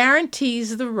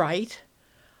guarantees the right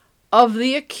of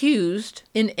the accused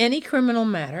in any criminal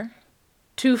matter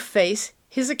to face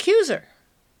his accuser.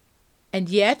 And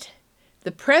yet,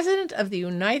 the President of the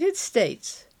United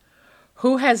States,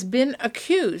 who has been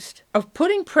accused of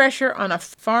putting pressure on a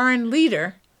foreign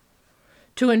leader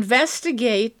to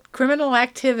investigate criminal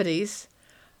activities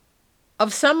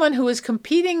of someone who is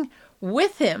competing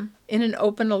with him in an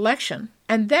open election,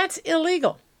 and that's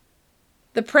illegal.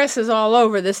 The press is all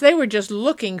over this. They were just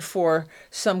looking for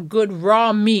some good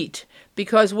raw meat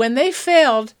because when they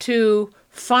failed to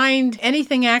find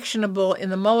anything actionable in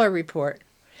the Mueller report,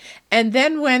 and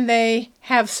then when they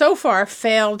have so far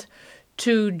failed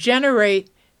to generate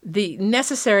the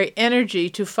necessary energy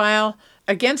to file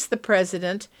against the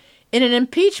president in an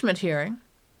impeachment hearing,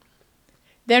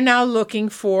 they're now looking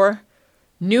for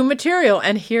new material,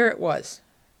 and here it was.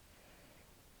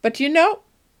 But you know,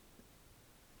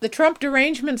 the Trump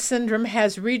derangement syndrome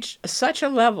has reached such a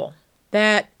level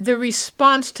that the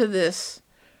response to this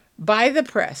by the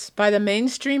press, by the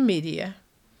mainstream media,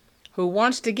 who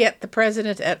wants to get the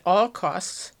president at all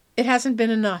costs, it hasn't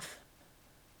been enough.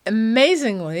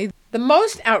 Amazingly, the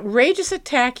most outrageous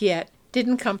attack yet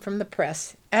didn't come from the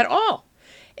press at all.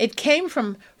 It came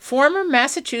from former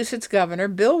Massachusetts Governor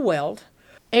Bill Weld,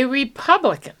 a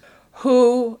Republican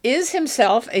who is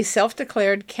himself a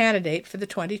self-declared candidate for the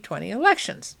 2020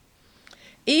 elections.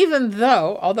 Even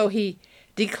though, although he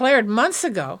declared months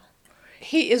ago,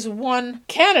 he is one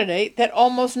candidate that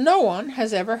almost no one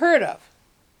has ever heard of.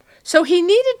 So he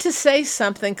needed to say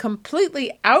something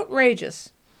completely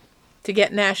outrageous to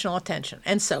get national attention,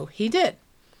 and so he did.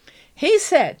 He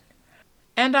said,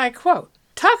 and I quote,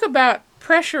 "Talk about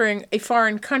pressuring a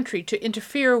foreign country to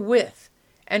interfere with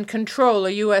and control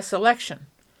a U.S. election.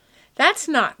 That's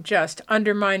not just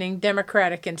undermining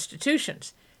democratic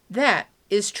institutions. That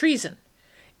is treason.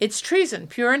 It's treason,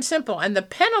 pure and simple, and the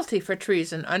penalty for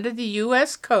treason under the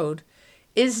U.S. Code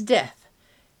is death.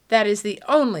 That is the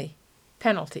only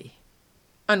penalty."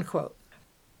 Unquote.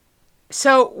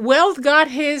 So Weld got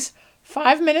his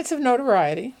 5 minutes of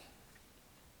notoriety,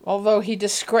 although he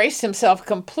disgraced himself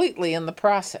completely in the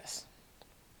process.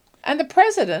 And the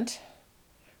president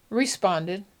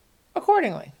responded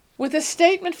accordingly with a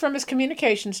statement from his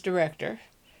communications director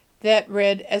that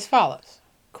read as follows,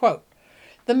 quote,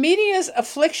 "The media's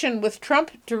affliction with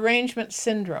Trump derangement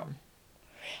syndrome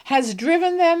has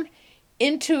driven them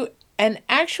into an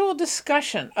actual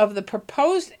discussion of the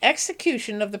proposed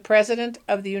execution of the President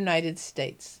of the United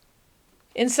States.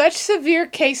 In such severe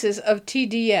cases of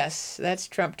TDS, that's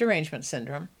Trump derangement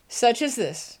syndrome, such as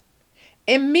this,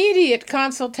 immediate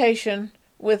consultation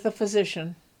with a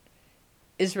physician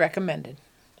is recommended."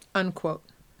 Unquote.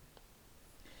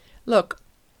 Look,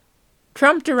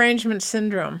 Trump derangement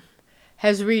syndrome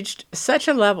has reached such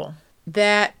a level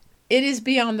that it is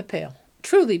beyond the pale,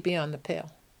 truly beyond the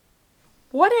pale.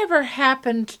 Whatever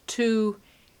happened to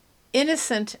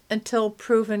innocent until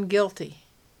proven guilty?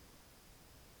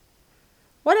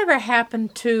 Whatever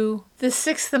happened to the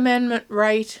Sixth Amendment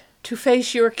right to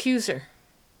face your accuser?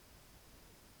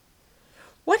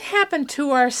 What happened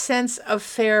to our sense of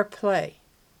fair play?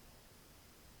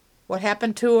 What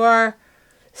happened to our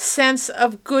sense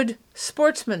of good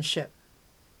sportsmanship?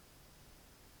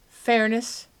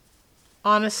 Fairness,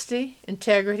 honesty,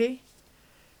 integrity?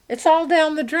 It's all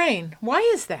down the drain. Why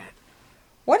is that?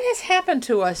 What has happened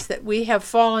to us that we have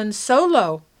fallen so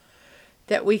low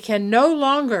that we can no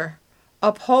longer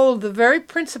uphold the very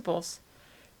principles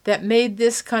that made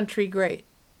this country great,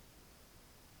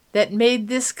 that made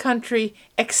this country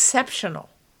exceptional,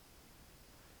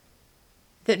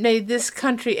 that made this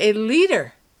country a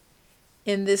leader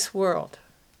in this world?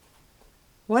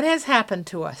 What has happened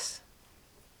to us?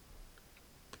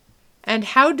 And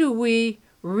how do we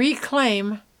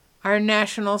reclaim our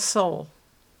national soul?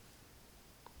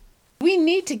 We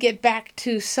need to get back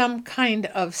to some kind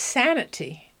of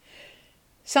sanity,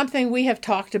 something we have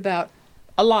talked about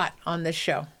a lot on this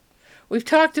show. We've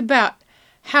talked about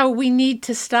how we need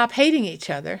to stop hating each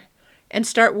other and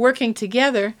start working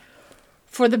together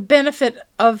for the benefit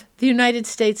of the United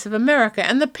States of America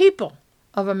and the people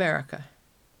of America.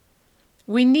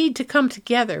 We need to come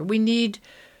together. We need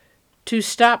to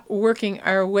stop working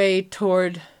our way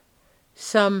toward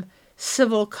some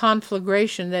civil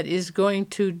conflagration that is going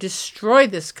to destroy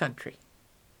this country.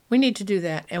 We need to do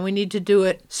that, and we need to do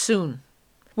it soon.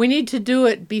 We need to do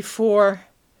it before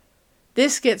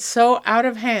this gets so out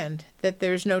of hand that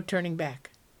there's no turning back.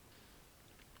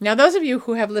 Now, those of you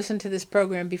who have listened to this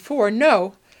program before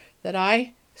know that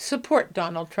I support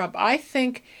Donald Trump. I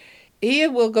think he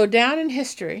will go down in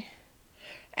history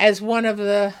as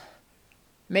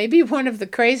maybe one of the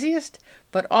craziest,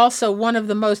 but also one of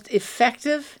the most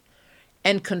effective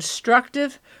and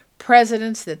constructive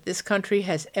presidents that this country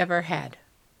has ever had.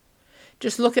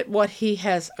 Just look at what he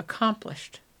has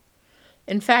accomplished.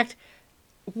 In fact,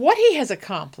 what he has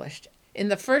accomplished in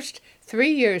the first 3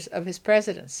 years of his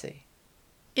presidency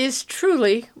is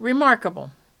truly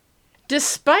remarkable.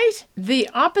 Despite the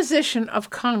opposition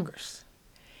of Congress,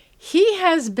 he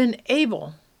has been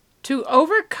able to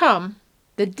overcome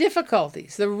the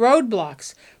difficulties, the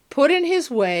roadblocks put in his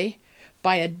way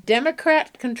by a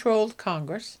Democrat-controlled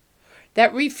Congress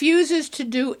that refuses to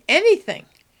do anything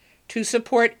to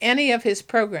support any of his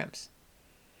programs.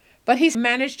 But he's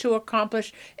managed to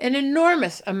accomplish an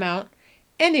enormous amount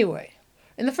anyway.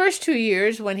 In the first 2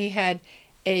 years, when he had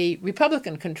a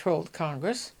Republican-controlled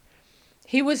Congress,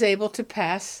 he was able to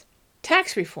pass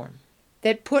tax reform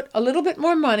that put a little bit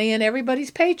more money in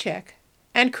everybody's paycheck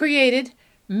and created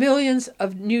millions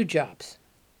of new jobs,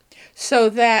 so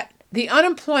that the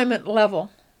unemployment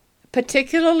level,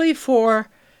 particularly for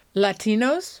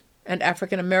Latinos and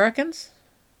African Americans,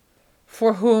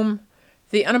 for whom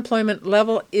the unemployment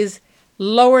level is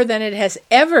lower than it has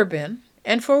ever been,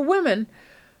 and for women,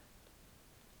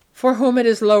 for whom it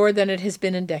is lower than it has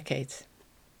been in decades.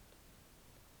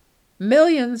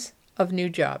 Millions of new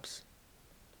jobs.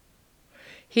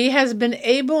 He has been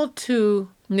able to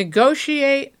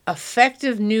negotiate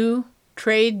effective new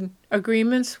trade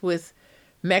agreements with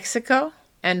Mexico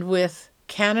and with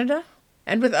Canada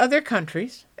and with other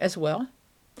countries as well.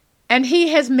 And he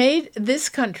has made this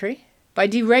country, by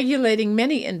deregulating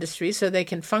many industries so they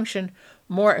can function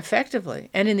more effectively,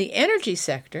 and in the energy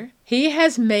sector, he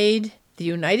has made the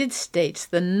United States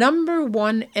the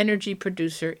 #1 energy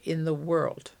producer in the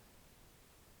world.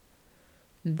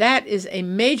 That is a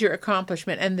major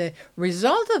accomplishment, and the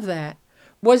result of that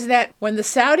was that when the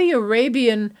Saudi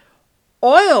Arabian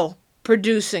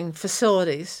oil-producing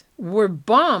facilities were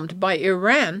bombed by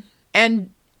Iran,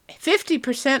 and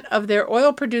 50% of their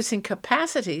oil-producing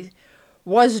capacity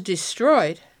was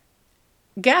destroyed,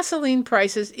 gasoline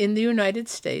prices in the United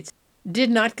States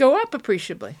did not go up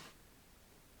appreciably.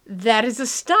 That is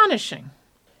astonishing.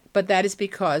 But that is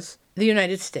because the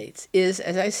United States is,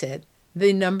 as I said,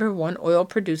 the #1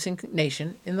 oil-producing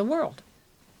nation in the world.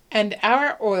 And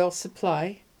our oil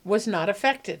supply was not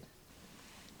affected.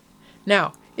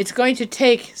 Now, it's going to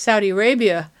take Saudi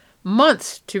Arabia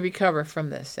months to recover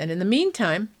from this. And in the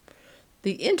meantime,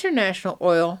 the international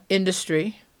oil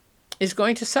industry is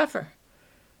going to suffer.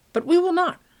 But we will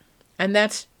not. And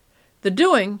that's the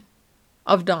doing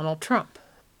of Donald Trump.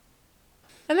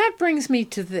 And that brings me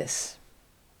to this.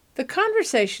 The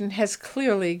conversation has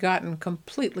clearly gotten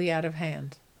completely out of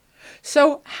hand.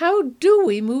 So how do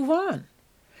we move on?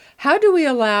 How do we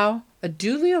allow a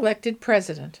duly elected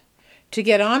president to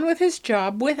get on with his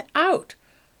job without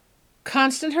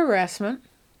constant harassment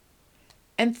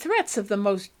and threats of the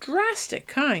most drastic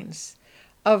kinds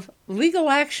of legal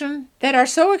action that are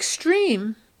so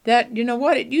extreme that,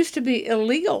 it used to be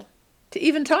illegal to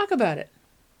even talk about it?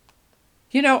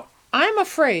 I'm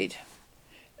afraid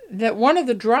that one of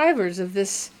the drivers of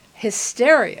this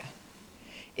hysteria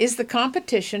is the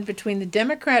competition between the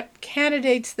Democrat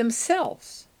candidates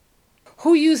themselves,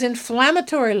 who use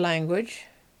inflammatory language,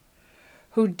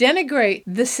 who denigrate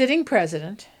the sitting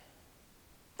president.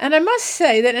 And I must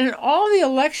say that in all the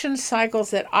election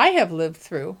cycles that I have lived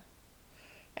through,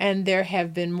 and there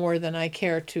have been more than I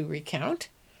care to recount,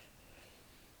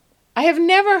 I have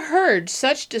never heard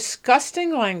such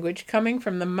disgusting language coming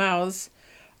from the mouths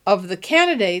of the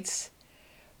candidates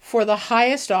for the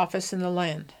highest office in the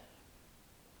land.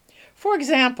 For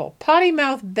example,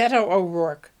 potty-mouthed Beto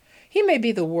O'Rourke. He may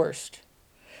be the worst,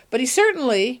 but he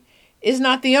certainly is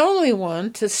not the only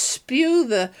one to spew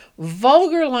the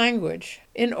vulgar language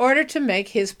in order to make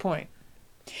his point.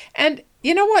 And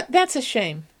you know what? That's a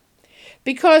shame.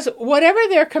 Because whatever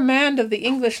their command of the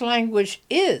English language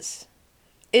is,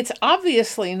 it's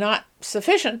obviously not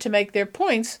sufficient to make their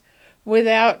points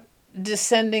without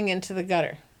descending into the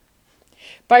gutter.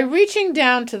 By reaching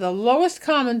down to the lowest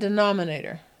common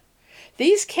denominator,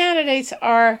 these candidates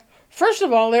are, first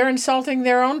of all, they're insulting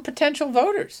their own potential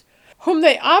voters, whom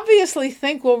they obviously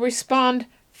think will respond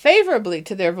favorably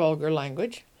to their vulgar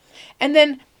language. And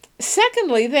then,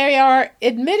 secondly, they are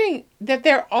admitting that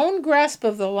their own grasp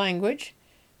of the language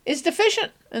is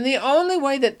deficient, and the only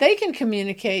way that they can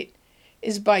communicate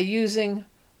is by using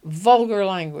vulgar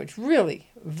language, really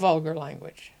vulgar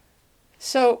language.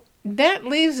 So that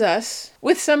leaves us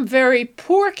with some very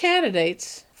poor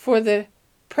candidates for the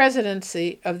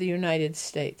presidency of the United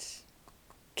States.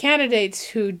 Candidates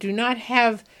who do not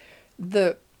have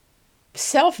the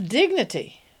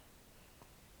self-dignity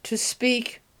to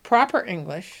speak proper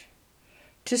English,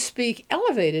 to speak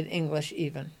elevated English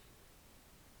even.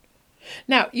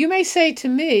 Now, you may say to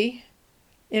me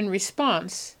in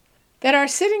response that our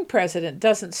sitting president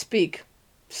doesn't speak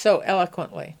so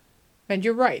eloquently. And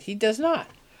you're right, he does not.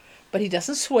 But he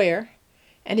doesn't swear,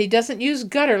 and he doesn't use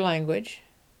gutter language.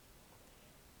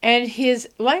 And his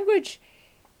language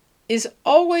is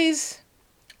always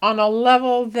on a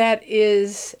level that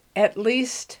is at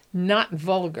least not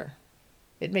vulgar.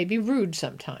 It may be rude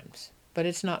sometimes, but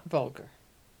it's not vulgar.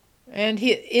 And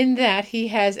in that, he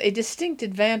has a distinct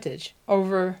advantage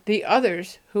over the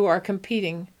others who are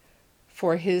competing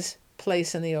for his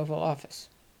place in the Oval Office.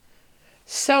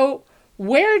 So,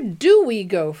 where do we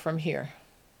go from here?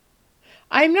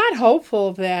 I'm not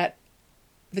hopeful that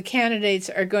the candidates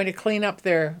are going to clean up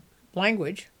their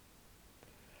language,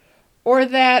 or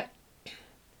that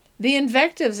the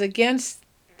invectives against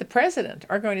the president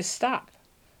are going to stop,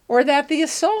 or that the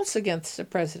assaults against the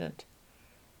president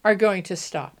are going to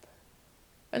stop.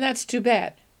 And that's too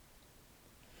bad.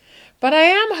 But I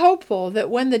am hopeful that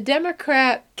when the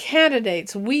Democrat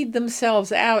candidates weed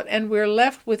themselves out and we're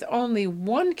left with only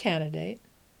one candidate,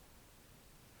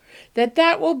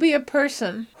 that will be a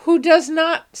person who does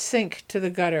not sink to the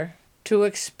gutter to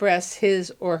express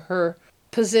his or her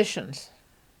positions.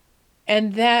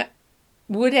 And that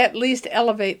would at least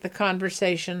elevate the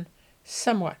conversation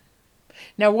somewhat.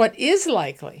 Now, what is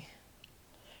likely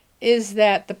is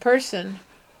that the person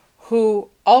who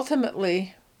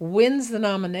ultimately wins the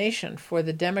nomination for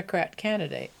the Democrat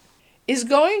candidate is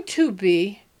going to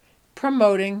be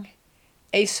promoting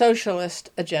a socialist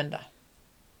agenda.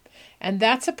 And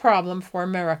that's a problem for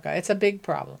America. It's a big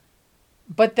problem.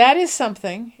 But that is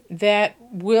something that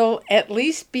will at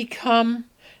least become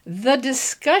the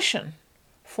discussion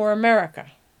for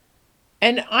America.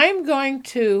 And I'm going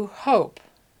to hope,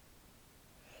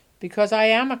 because I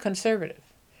am a conservative,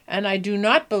 and I do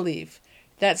not believe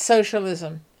that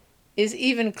socialism is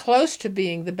even close to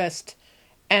being the best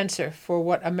answer for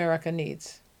what America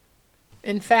needs.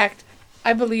 In fact,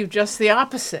 I believe just the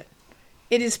opposite.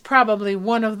 It is probably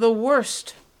one of the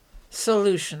worst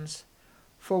solutions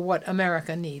for what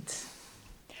America needs.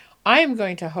 I am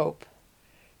going to hope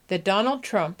that Donald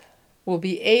Trump will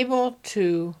be able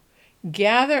to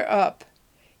gather up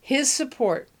his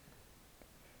support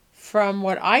from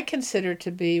what I consider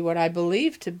to be, what I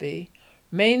believe to be,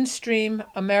 mainstream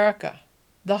America,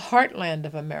 the heartland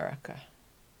of America,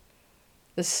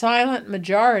 the silent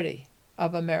majority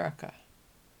of America,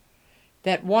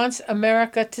 that wants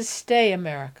America to stay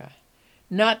America,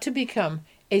 not to become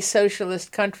a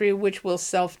socialist country which will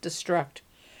self-destruct,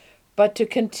 but to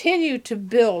continue to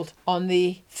build on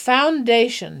the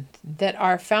foundation that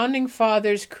our founding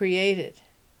fathers created,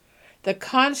 the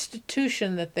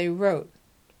Constitution that they wrote,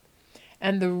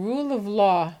 and the rule of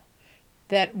law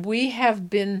that we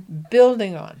have been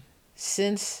building on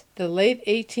since the late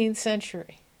 18th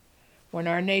century, when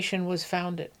our nation was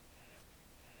founded.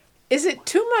 Is it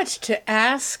too much to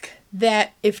ask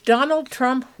that if Donald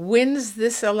Trump wins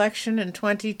this election in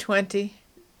 2020,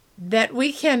 that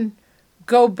we can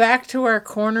go back to our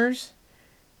corners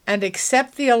and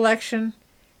accept the election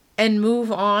and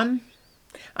move on?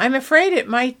 I'm afraid it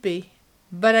might be,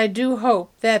 but I do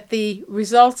hope that the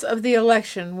results of the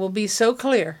election will be so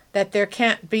clear that there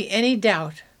can't be any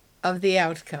doubt of the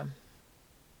outcome.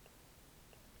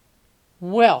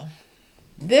 Well,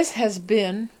 this has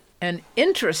been an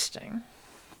interesting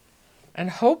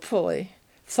and hopefully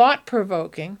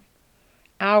thought-provoking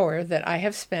hour that I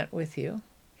have spent with you,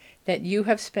 that you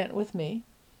have spent with me,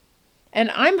 and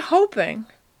I'm hoping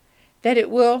that it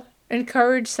will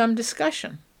encourage some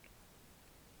discussion.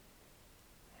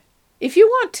 If you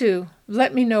want to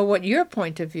let me know what your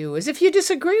point of view is, if you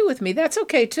disagree with me, that's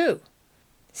okay too.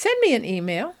 Send me an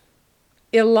email,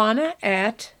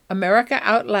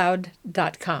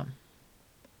 ilana@americaoutloud.com.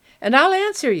 And I'll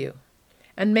answer you,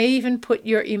 and may even put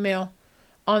your email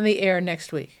on the air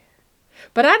next week.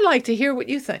 But I'd like to hear what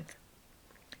you think.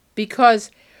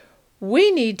 because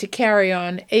we need to carry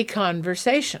on a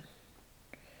conversation.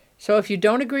 So if you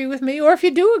don't agree with me, or if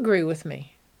you do agree with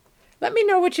me, let me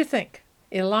know what you think.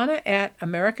 Ilana at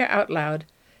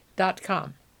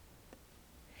AmericaOutloud.com.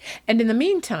 And in the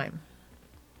meantime,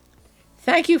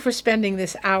 thank you for spending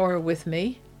this hour with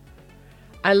me.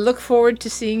 I look forward to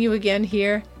seeing you again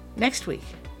here next week.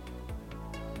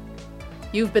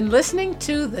 You've been listening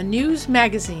to the News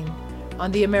Magazine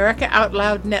on the America Out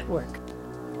Loud Network.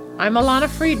 I'm Ilana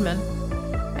Friedman,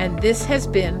 and this has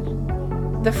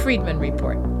been the Friedman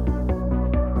Report.